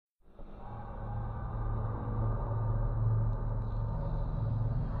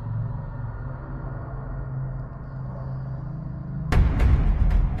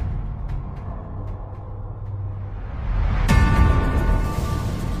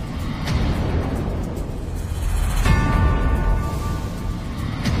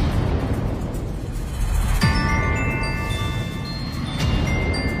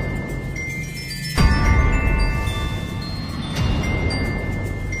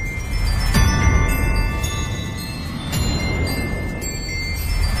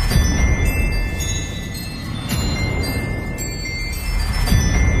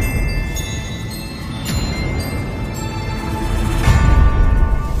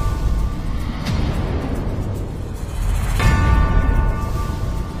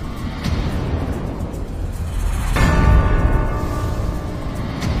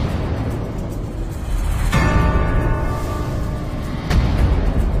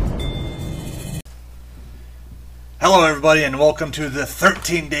Hello, everybody, and welcome to the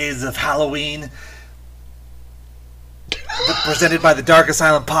 13 Days of Halloween, presented by the Dark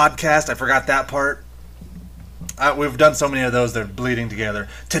Asylum podcast. I forgot that part. We've done so many of those, they're bleeding together.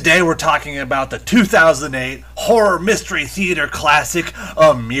 Today, we're talking about the 2008 horror mystery theater classic,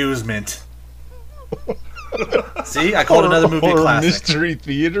 Amusement. See, I called another movie horror classic. Mystery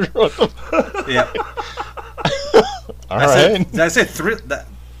theater? Yep. All right. Did I say thriller?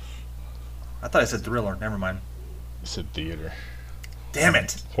 I thought I said thriller. Never mind. I said theater. Damn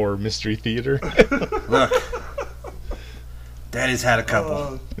it. Horror mystery theater. Look. Daddy's had a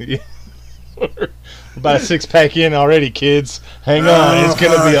couple. Yeah. About a 6-pack in already, kids. Hang on, it's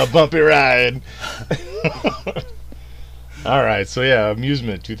gonna be a bumpy ride. All right, so yeah,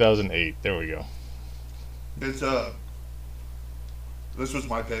 Amusement 2008. There we go. It's this was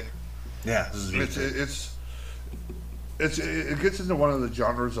my pick. Yeah, this is It gets into one of the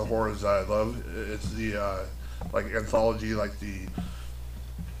genres of horrors that I love. It's the like anthology, like the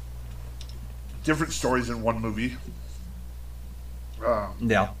different stories in one movie.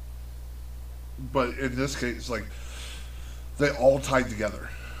 yeah. But in this case, like, they all tied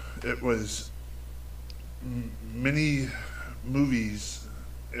together. It was many movies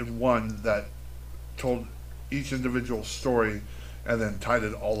in one that told each individual story and then tied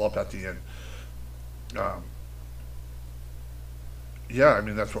it all up at the end. Yeah, I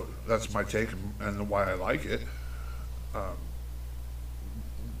mean, that's my take and why I like it.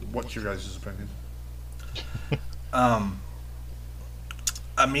 What's your guys' opinion?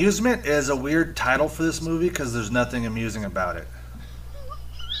 Amusement is a weird title for this movie because there's nothing amusing about it.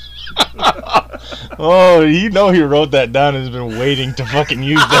 Oh, you know he wrote that down and has been waiting to fucking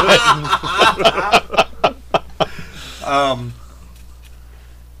use that.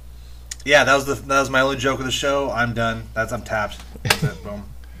 Yeah, that was my only joke of the show. I'm done. I'm tapped. That's it. Boom.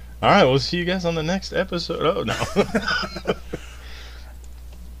 All right, we'll see you guys on the next episode. Oh no.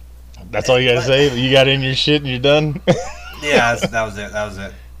 That's all you gotta say? You got in your shit and you're done? Yeah, that was it. That was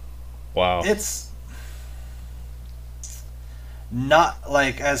it. Wow. It's not,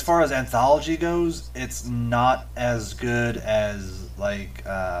 like, as far as anthology goes, it's not as good as, like,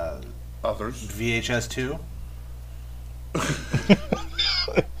 Others? VHS 2.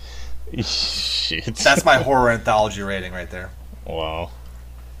 Shit. That's my horror anthology rating right there. Wow.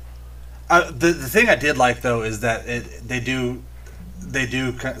 The thing I did like, though, is that they do,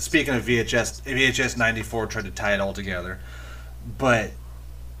 speaking of VHS 94 tried to tie it all together, but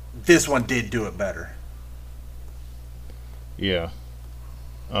this one did do it better. Yeah.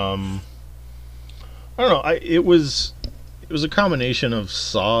 I don't know. It was a combination of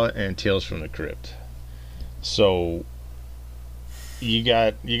Saw and Tales from the Crypt. So you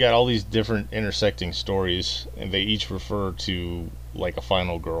got all these different intersecting stories, and they each refer to like a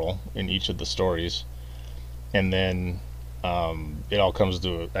final girl in each of the stories, and then it all comes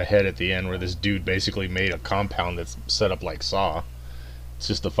to a head at the end where this dude basically made a compound that's set up like Saw. It's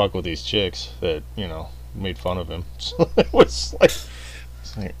just to fuck with these chicks that, you know, made fun of him. So it was like,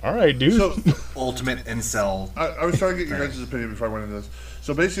 all right, dude. So, Ultimate incel. I was trying to get your guys' opinion before I went into this.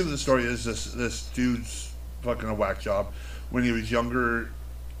 So basically the story is this dude's fucking a whack job. When he was younger,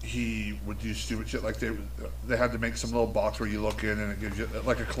 he would do stupid shit. Like they had to make some little box where you look in and it gives you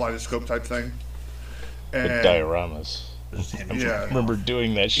like a kaleidoscope type thing. With dioramas. Yeah. I remember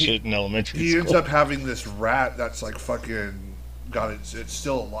doing that shit in elementary school. He ends up having this rat that's like fucking got it's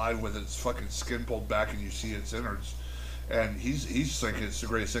still alive with its fucking skin pulled back and you see its innards. And he's thinking it's the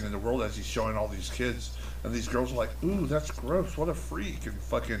greatest thing in the world as he's showing all these kids. And these girls are like, ooh, that's gross. What a freak. And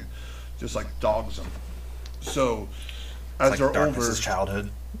fucking just like dogs them. So as they're older.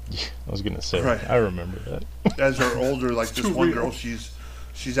 Childhood. Yeah, I was gonna say, right. I remember that. As they're older, like this one real. girl, she's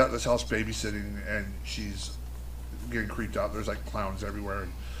at this house babysitting and she's getting creeped out. There's like clowns everywhere.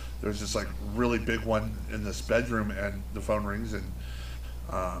 And there's this like really big one in this bedroom, and the phone rings, and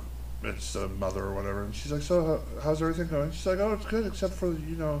it's the mother or whatever. And she's like, "So how's everything going?" She's like, "Oh, it's good, except for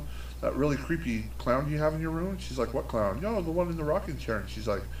that really creepy clown you have in your room." And she's like, "What clown?" "No, the one in the rocking chair." And she's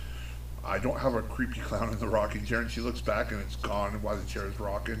like, "I don't have a creepy clown in the rocking chair." And she looks back and it's gone, and why the chair is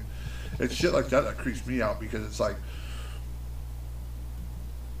rocking. It's shit like that creeps me out because it's like,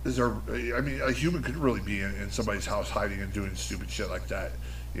 I mean, a human could really be in somebody's house hiding and doing stupid shit like that.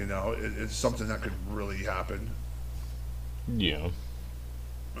 You know, it's something that could really happen. Yeah.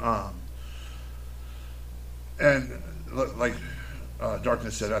 And like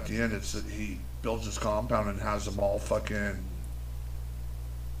Darkness said at the end, it's that he builds his compound and has them all fucking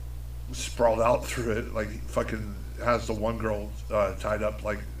sprawled out through it. Like, he fucking has the one girl tied up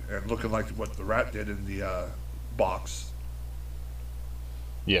like and looking like what the rat did in the box.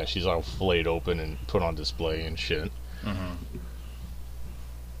 Yeah, she's all filleted open and put on display and shit. Mm-hmm.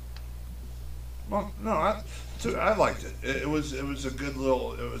 Well, no, I liked it. It was a good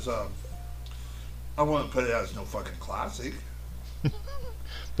little. It was I wouldn't put it as no fucking classic.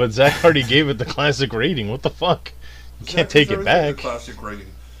 But Zach already gave it the classic rating. What the fuck? You can't take it back. Classic rating.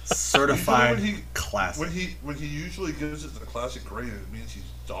 Certified when he, classic. When he usually gives it the classic rating, it means he's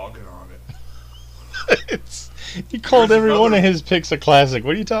dogging on it. He called every one of his picks a classic.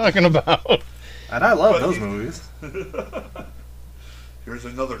 What are you talking about? And I love those movies. Here's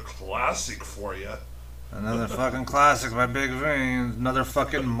another classic for you. Another fucking classic by Big V. Another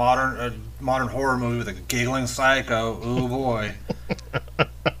fucking modern horror movie with a giggling psycho. Ooh boy.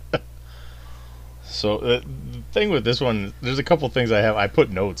 So the thing with this one, there's a couple things I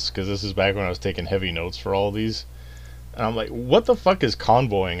put notes because this is back when I was taking heavy notes for all these. And I'm like, what the fuck is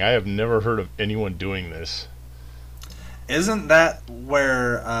convoying? I have never heard of anyone doing this. Isn't that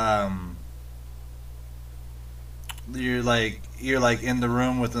where you're like in the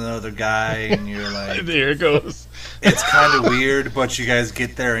room with another guy and you're like there it goes. It's kind of weird, but you guys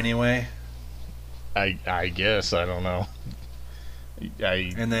get there anyway. I guess, I don't know.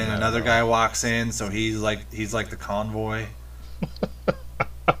 And then another guy walks in, so he's like the convoy.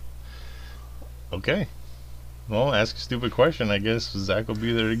 Okay. Well, ask a stupid question. I guess Zach will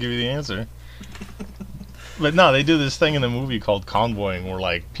be there to give you the answer. But no, they do this thing in the movie called convoying, where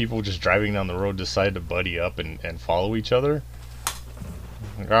like people just driving down the road decide to buddy up and follow each other.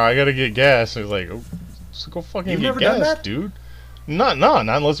 Like, oh, I gotta get gas. It's like, oh, so go fucking get gas, dude. Not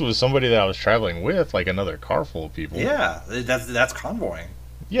unless it was somebody that I was traveling with, like another car full of people. Yeah, that's convoying.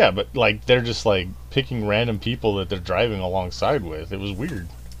 Yeah, but like they're just like picking random people that they're driving alongside with. It was weird.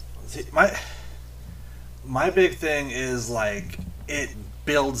 See, my big thing is like it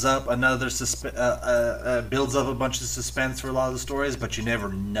builds up builds up a bunch of suspense for a lot of the stories, but you never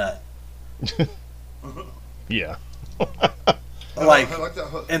nut. Yeah. Like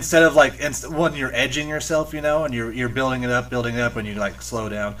instead of like when you're edging yourself, and you're building it up, and you like slow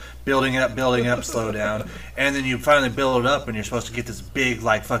down, building up, slow down, and then you finally build it up, and you're supposed to get this big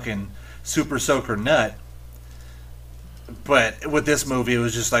like fucking super soaker nut. But with this movie, it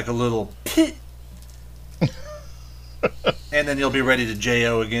was just like a little pit, and then you'll be ready to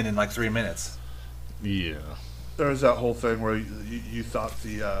JO again in like 3 minutes. Yeah. There was that whole thing where you thought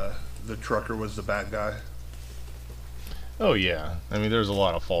the trucker was the bad guy. Oh yeah, I mean there's a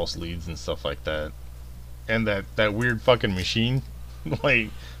lot of false leads and stuff like that, and that weird fucking machine,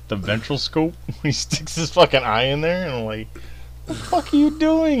 like the ventral scope, he sticks his fucking eye in there, and I'm like, what the fuck are you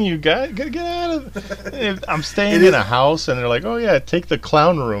doing, you guys? Get out of it. I'm staying in a house, and they're like, oh yeah, take the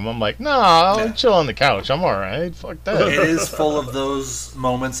clown room. I'm like, nah, I'll chill on the couch. I'm alright. Fuck that. It is full of those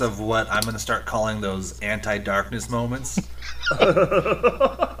moments of what I'm going to start calling those anti-darkness moments.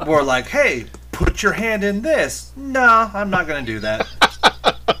 Where like, hey, put your hand in this. Nah, I'm not going to do that.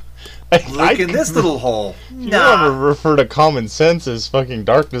 Look in this little hole. If you ever refer to common sense as fucking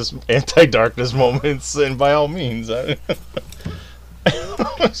darkness, anti-darkness moments, and by all means, like,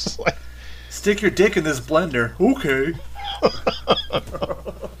 stick your dick in this blender. Okay.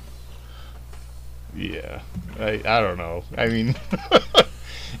 Yeah, I don't know. I mean,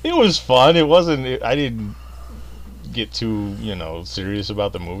 it was fun. It wasn't. I didn't get too serious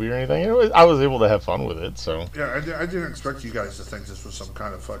about the movie or anything. I was able to have fun with it. So yeah, I didn't expect you guys to think this was some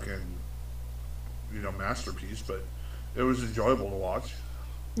kind of fucking masterpiece, but it was enjoyable to watch.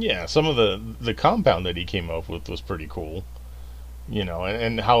 Yeah, some of the compound that he came up with was pretty cool.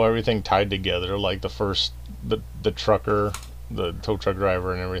 And how everything tied together, like the trucker, the tow truck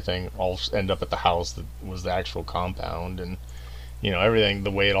driver and everything all end up at the house that was the actual compound, and everything,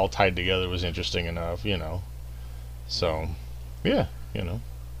 the way it all tied together was interesting enough, so yeah, it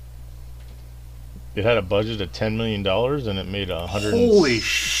had a budget of $10 million and it made holy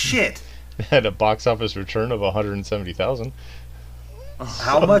shit. It had a box office return of $170,000.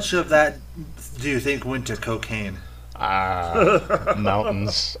 How much of that do you think went to cocaine?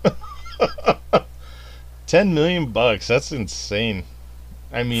 Mountains. $10 million. That's insane.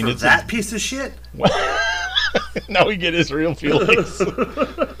 I mean, for that piece of shit. Now we get his real feelings.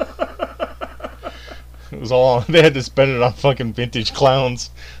 It was all. They had to spend it on fucking vintage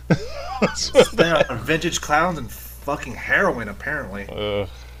clowns. Spend it on vintage clowns and fucking heroin, apparently.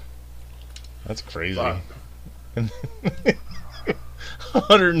 That's crazy.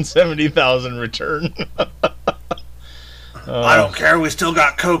 170,000 return. I don't care. We still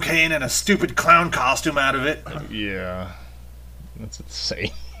got cocaine and a stupid clown costume out of it. Yeah, that's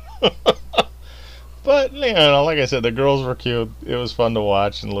insane. But, you know, like I said, the girls were cute. It was fun to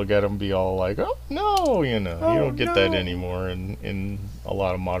watch and look at them be all like, oh, no, you know. You don't get that anymore in a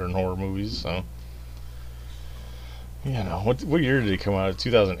lot of modern horror movies, so. You know, what year did it come out?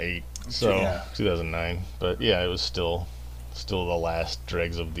 2008, so Yeah. 2009. But, yeah, it was still the last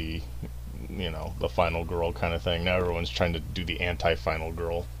dregs of the, you know, the final girl kind of thing. Now everyone's trying to do the anti-final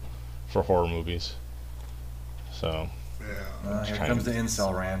girl for horror movies. So. Yeah. Here comes the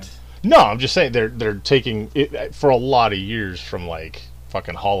incel rant. No, I'm just saying they're taking it for a lot of years from like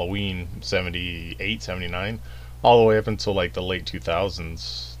fucking Halloween 78, 79, all the way up until like the late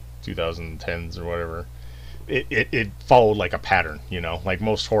 2000s, 2010s or whatever. It followed like a pattern, you know, like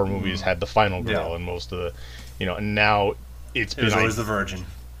most horror movies had the final girl and most of the, you know, and now it was always the virgin.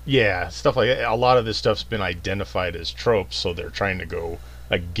 Yeah, stuff like that. A lot of this stuff's been identified as tropes, so they're trying to go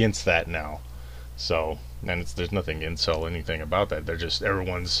against that now. So, and there's nothing incel anything about that. They're just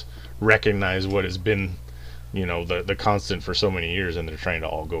everyone's recognized what has been, you know, the constant for so many years, and they're trying to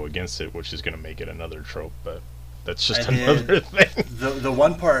all go against it, which is going to make it another trope. But that's just another thing. The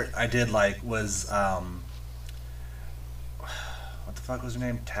one part I did like was what the fuck was her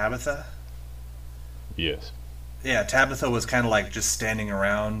name? Tabitha. Yes. Yeah, Tabitha was kind of like just standing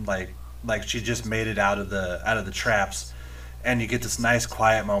around, like she just made it out of the traps. And you get this nice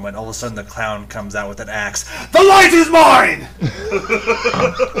quiet moment. All of a sudden, the clown comes out with an axe. The light is mine!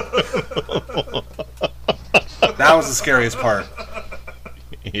 That was the scariest part.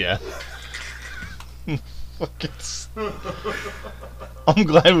 Yeah. I'm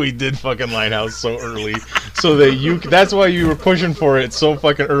glad we did fucking Lighthouse so early, so that that's why you were pushing for it so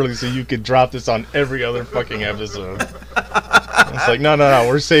fucking early, so you could drop this on every other fucking episode. It's like, no,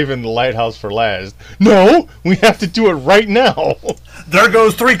 we're saving the Lighthouse for last. No, we have to do it right now. There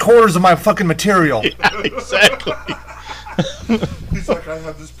goes 3/4 of my fucking material. Yeah, exactly. He's like, I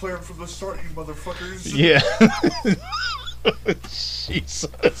had this plan from the start, you motherfuckers. Yeah.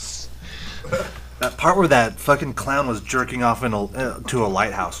 Jesus. That part where that fucking clown was jerking off to a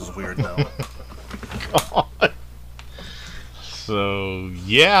lighthouse was weird, though. God. So,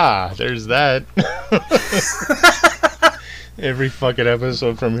 yeah, there's that. Every fucking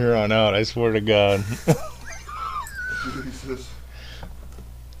episode from here on out, I swear to God. Jesus.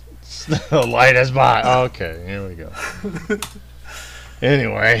 The light is mine. Okay, here we go.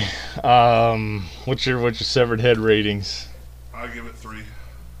 Anyway, what's your severed head ratings? I give it 3.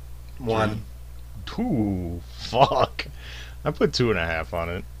 1. 2. Fuck. I put 2.5 on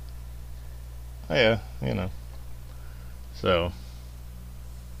it. Oh, yeah, you know. So,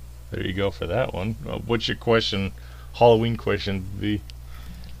 there you go for that one. What's your question? Halloween question, V?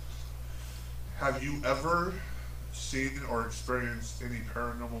 Have you ever seen or experienced any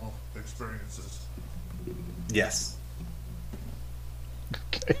paranormal experiences? Yes.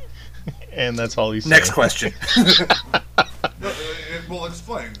 Okay. And that's all he's saying. Next question. Well,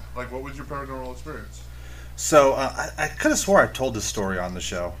 explain. Like, what was your paranormal experience? So, I could have swore I told this story on the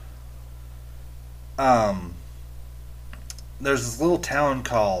show. There's this little town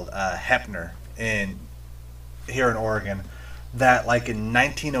called Heppner here in Oregon that, like, in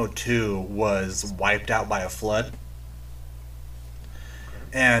 1902 was wiped out by a flood.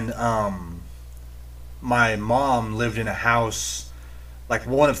 And my mom lived in a house, like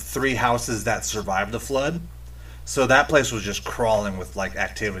one of 3 houses that survived the flood. So that place was just crawling with, like,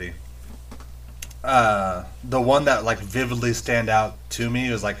 activity. The one that, like, vividly stand out to me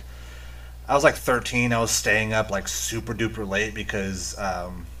was, like, I was, like, 13. I was staying up, like, super duper late because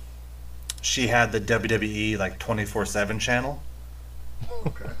she had the WWE, like, 24/7 channel.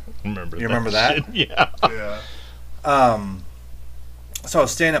 Okay. You remember that? Shit? Yeah. Yeah. So I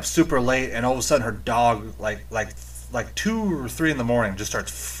was staying up super late, and all of a sudden her dog, like 2 or 3 in the morning, just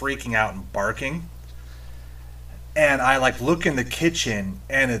starts freaking out and barking. And I, like, look in the kitchen,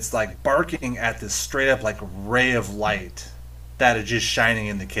 and it's, like, barking at this straight up, like, ray of light that is just shining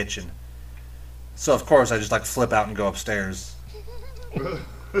in the kitchen. So, of course, I just, like, flip out and go upstairs.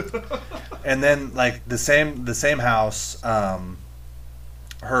 And then, like, the same house,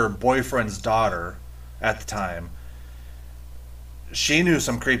 her boyfriend's daughter at the time, she knew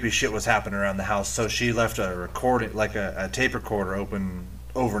some creepy shit was happening around the house, so she left a recording, like a tape recorder open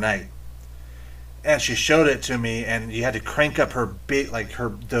overnight. And she showed it to me, and you had to crank up her big, like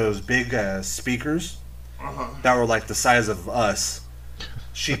those big speakers that were like the size of us.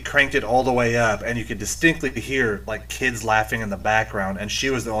 She cranked it all the way up, and you could distinctly hear, like, kids laughing in the background, and she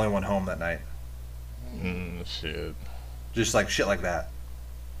was the only one home that night. Shit. Just, like, shit like that.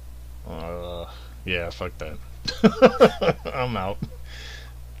 Yeah, fuck that. I'm out.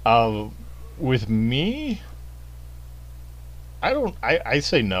 With me, I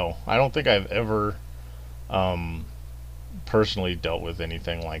say no. I don't think I've ever personally dealt with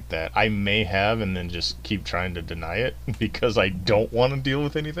anything like that. I may have, and then just keep trying to deny it because I don't want to deal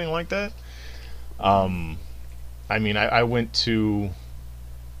with anything like that. I mean, I went to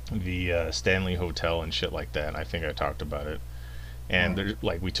the Stanley Hotel and shit like that, and I think I talked about it. And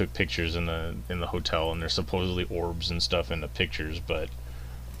like, we took pictures in the hotel, and there's supposedly orbs and stuff in the pictures, but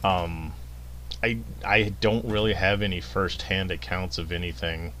I don't really have any first-hand accounts of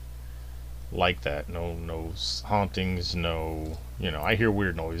anything like that. No hauntings, no, I hear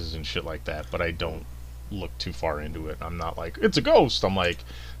weird noises and shit like that, but I don't look too far into it. I'm not like, it's a ghost. I'm like,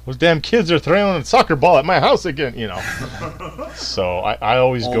 those damn kids are throwing a soccer ball at my house again, So I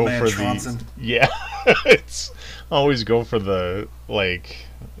always Old go man for Tronson. it's always go for the like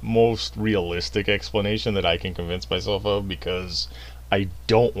most realistic explanation that I can convince myself of, because I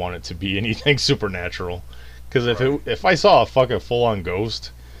don't want it to be anything supernatural. Because if I saw a fucking full on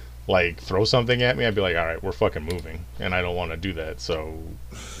ghost like throw something at me, I'd be like, all right, we're fucking moving, and I don't want to do that. So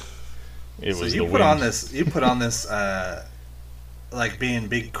it was you the put wind. on this. You put on this. Like being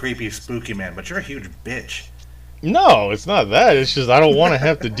big, creepy, spooky man, but you're a huge bitch. No, it's not that. It's just I don't want to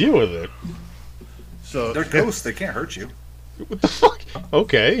have to deal with it. So They're ghosts. They can't hurt you. What the fuck?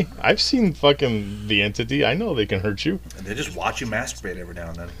 Okay, I've seen fucking The Entity. I know they can hurt you. And they just watch you masturbate every now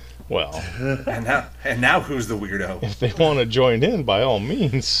and then. Well, And now who's the weirdo? if they want to join in, by all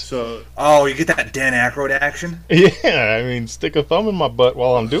means. So Oh, you get that Dan Aykroyd action? Yeah, I mean, stick a thumb in my butt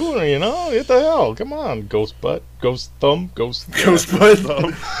while I'm doing it, What the hell? Come on, ghost butt, ghost thumb, ghost... Ghost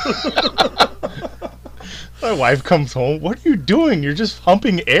butt. My wife comes home. What are you doing? You're just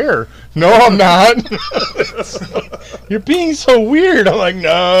humping air. No, I'm not. You're being so weird. I'm like,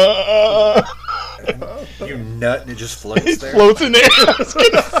 no. You nut and it just floats It there. floats in air. I was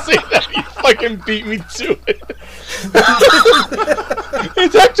gonna say that. You fucking beat me to it.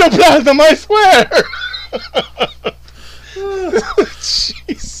 It's ectoplasm, I swear.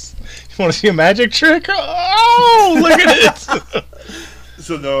 Jeez. You want to see a magic trick? Oh, look at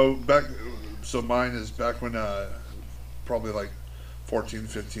it. So mine is back when probably like 14,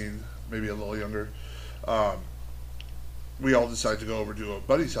 15, maybe a little younger. We all decided to go over to a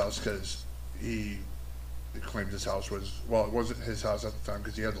buddy's house because he claimed his house was, well, it wasn't his house at the time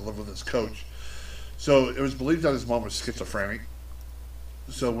because he had to live with his coach. So it was believed that his mom was schizophrenic.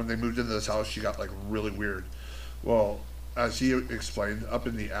 So when they moved into this house, she got like really weird. Well, as he explained, up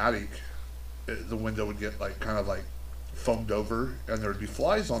in the attic, the window would get like kind of like foamed over, and there would be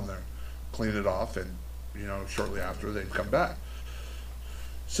flies on there. Clean it off, and shortly after they'd come back.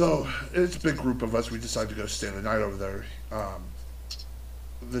 So it's a big group of us. We decided to go stay the night over there.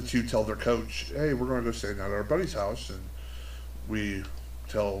 The two tell their coach, "Hey, we're going to go stay the night at our buddy's house," and we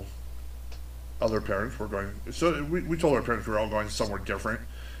tell other parents we're going. So we told our parents we were all going somewhere different,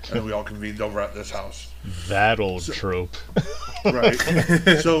 and we all convened over at this house. That old trope. Right.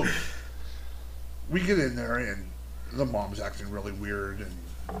 So we get in there, and the mom's acting really weird,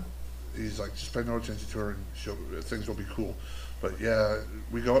 and he's like, just pay no attention to her, and things will be cool. But yeah,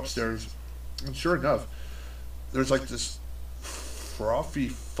 we go upstairs, and sure enough, there's like this frothy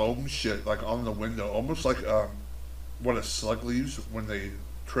foam shit like on the window, almost like what a slug leaves when they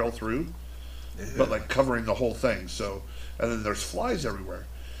trail through, but like covering the whole thing. So, and then there's flies everywhere.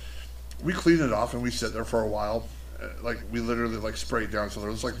 We clean it off, and we sit there for a while. Like, we literally like spray it down, so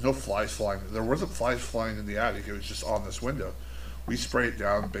there was like no flies flying. There wasn't flies flying in the attic. It was just on this window. We spray it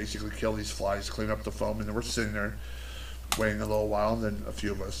down, basically kill these flies, clean up the foam, and then we're sitting there waiting a little while, and then a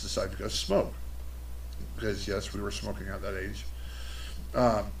few of us decide to go smoke. Because, yes, we were smoking at that age.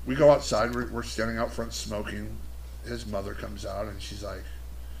 We go outside, we're standing out front smoking. His mother comes out, and she's like,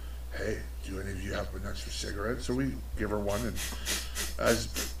 "Hey, do any of you have an extra cigarette?" So we give her one, and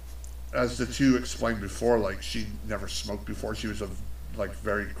as the two explained before, like, she never smoked before. She was a like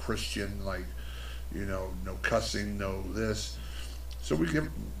very Christian, like, no cussing, no this. So we give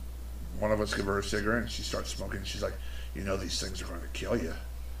one of us give her a cigarette, and she starts smoking. She's like, "These things are going to kill you,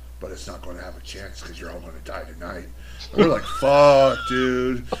 but it's not going to have a chance because you're all going to die tonight." And we're like, "Fuck,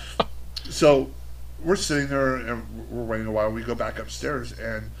 dude." So we're sitting there and we're waiting a while. We go back upstairs,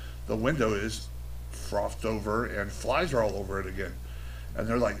 and the window is frothed over, and flies are all over it again. And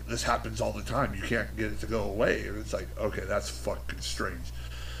they're like, "This happens all the time. You can't get it to go away." And it's like, okay, that's fucking strange.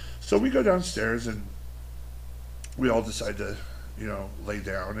 So we go downstairs, and we all decide to, lay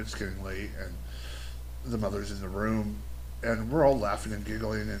down. It's getting late, and the mother's in the room, and we're all laughing and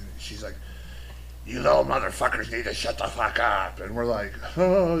giggling, and she's like, "You little motherfuckers need to shut the fuck up." And we're like,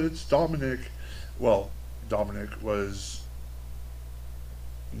 "Oh, it's Dominic." Well, Dominic was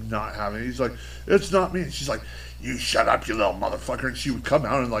not having it. He's like, it's not me. And she's like, you shut up, you little motherfucker. And she would come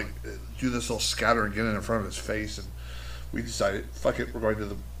out and like do this little scatter and get in front of his face. And we decided, fuck it, we're going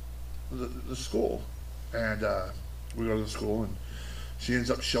to the school. And we go to the school, and she ends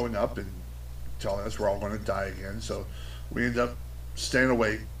up showing up and telling us we're all going to die again. So we end up staying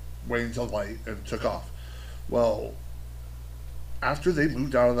awake, waiting until light, and took off. Well, after they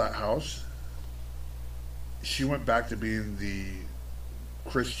moved out of that house, she went back to being the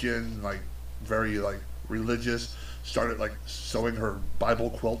Christian, like very like religious, started like sewing her Bible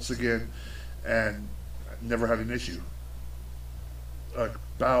quilts again, and never had an issue.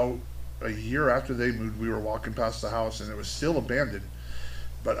 About a year after they moved, we were walking past the house, and it was still abandoned,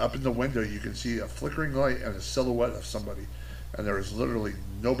 but up in the window you can see a flickering light and a silhouette of somebody, and there was literally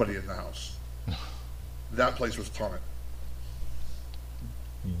nobody in the house. That place was haunted.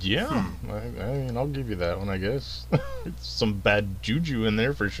 Yeah, I mean, I'll give you that one, I guess. It's some bad juju in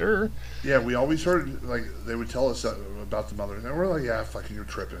there for sure. Yeah, we always heard, like, they would tell us about the mother, and we're like, yeah, fucking, you're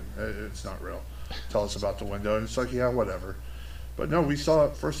tripping. It's not real. Tell us about the window, and it's like, yeah, whatever. But no, we saw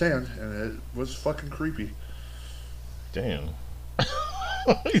it firsthand, and it was fucking creepy. Damn.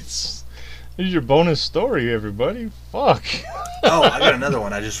 It's your bonus story, everybody. Fuck. Oh, I got another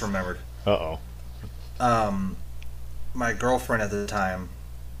one I just remembered. Uh-oh. My girlfriend at the time,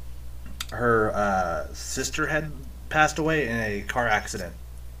 her sister had passed away in a car accident.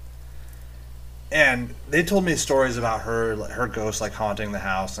 And they told me stories about her ghost like haunting the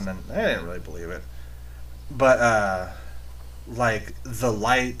house, and then I didn't really believe it. But like the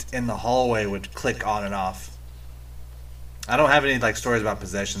light in the hallway would click on and off. I don't have any like stories about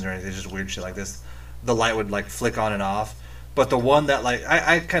possessions or anything. It's just weird shit like this. The light would like flick on and off. But the one that like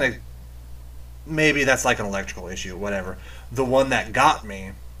I kind of, maybe that's like an electrical issue, whatever. The one that got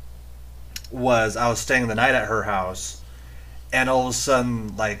me was I was staying the night at her house, and all of a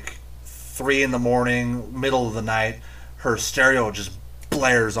sudden, like 3 a.m, middle of the night, her stereo just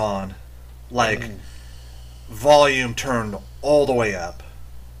blares on, like volume turned all the way up,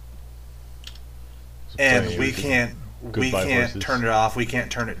 and we can't horses. turn it off. We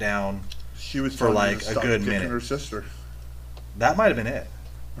can't turn it down. She was for like a good minute. Her sister. That might have been it.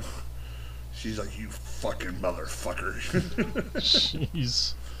 She's like, you fucking motherfucker.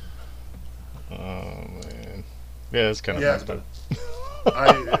 Jeez. Oh man. Yeah, that's kind of yeah, but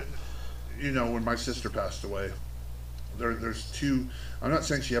when my sister passed away, there's two. I'm not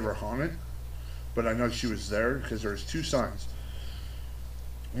saying she ever haunted, but I know she was there because there's 2 signs.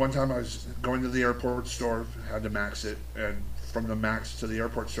 One time I was going to the airport store, had to max it, and from the max to the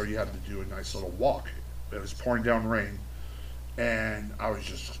airport store, you had to do a nice little walk. It was pouring down rain, and I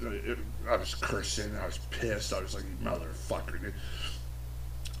was cursing, I was pissed, I was like, you motherfucker, dude.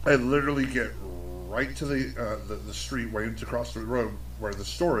 I literally get right to the street waiting to cross the road where the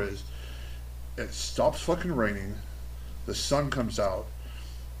store is. It stops fucking raining, the sun comes out,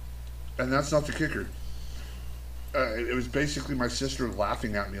 and that's not the kicker. It was basically my sister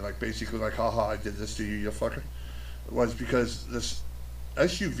laughing at me, like basically like, haha, I did this to you, you fucker. It was because this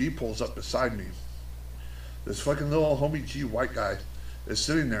SUV pulls up beside me. This fucking little homie G white guy is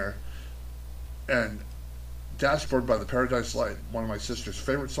sitting there, and Dashboard by the Paradise Light, one of my sister's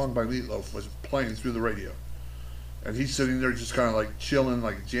favorite song by Meatloaf, was playing through the radio. And he's sitting there just kind of like chilling,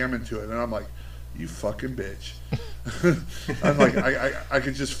 like jamming to it, and I'm like, you fucking bitch. I'm like, I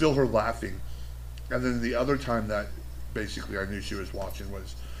could just feel her laughing. And then the other time that basically I knew she was watching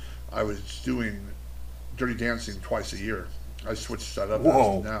was I was doing Dirty Dancing twice a year. I switched that up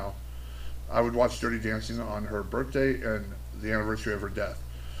now. I would watch Dirty Dancing on her birthday and the anniversary of her death.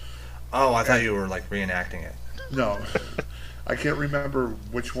 Oh, I thought you were like reenacting it. No, I can't remember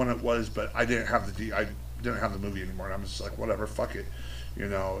which one it was, but I didn't have the movie anymore. And I'm just like, whatever, fuck it.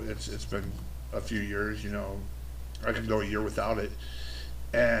 It's been a few years. I can go a year without it.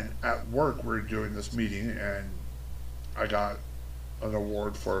 And at work, we're doing this meeting, and I got an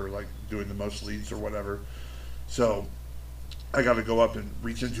award for like doing the most leads or whatever. So I got to go up and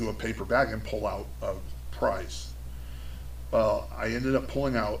reach into a paper bag and pull out a prize. Well, I ended up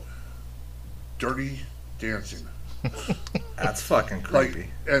pulling out Dirty Dancing. That's fucking creepy.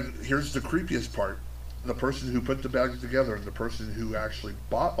 And here's the creepiest part: the person who put the bags together and the person who actually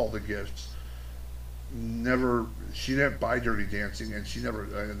bought all the gifts she didn't buy Dirty Dancing, and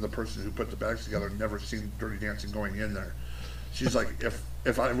and the person who put the bags together never seen Dirty Dancing going in there. She's like,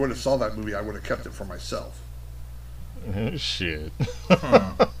 if I would have saw that movie, I would have kept it for myself. Shit.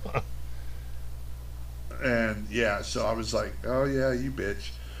 And yeah, so I was like, oh yeah, you bitch.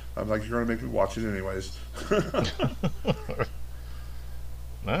 I'm like, you're gonna make me watch it anyways.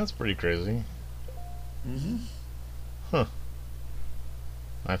 That's pretty crazy. Mm-hmm. Huh.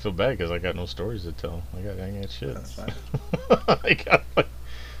 I feel bad because I got no stories to tell. I got shit. That's fine. I got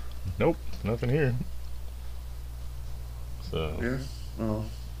nope, nothing here. So Yeah. Well,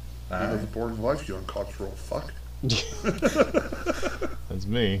 you live a Alright. boring life, you uncultural fuck. that's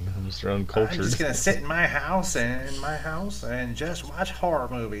me. I'm Mr. I'm Uncultured. just gonna sit in my house and just watch horror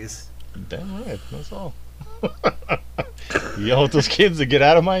movies. Damn right. That's all. Yell at those kids to get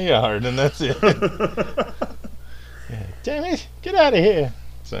out of my yard, and that's it. Yeah, damn it, get out of here.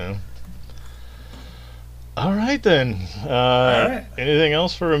 So, all right then. right. Anything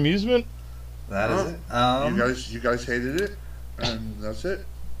else for amusement? That is it. You guys hated it, and that's it.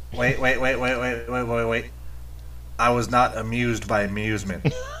 Wait. I was not amused by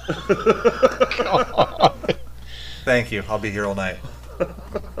amusement. God. Thank you. I'll be here all night.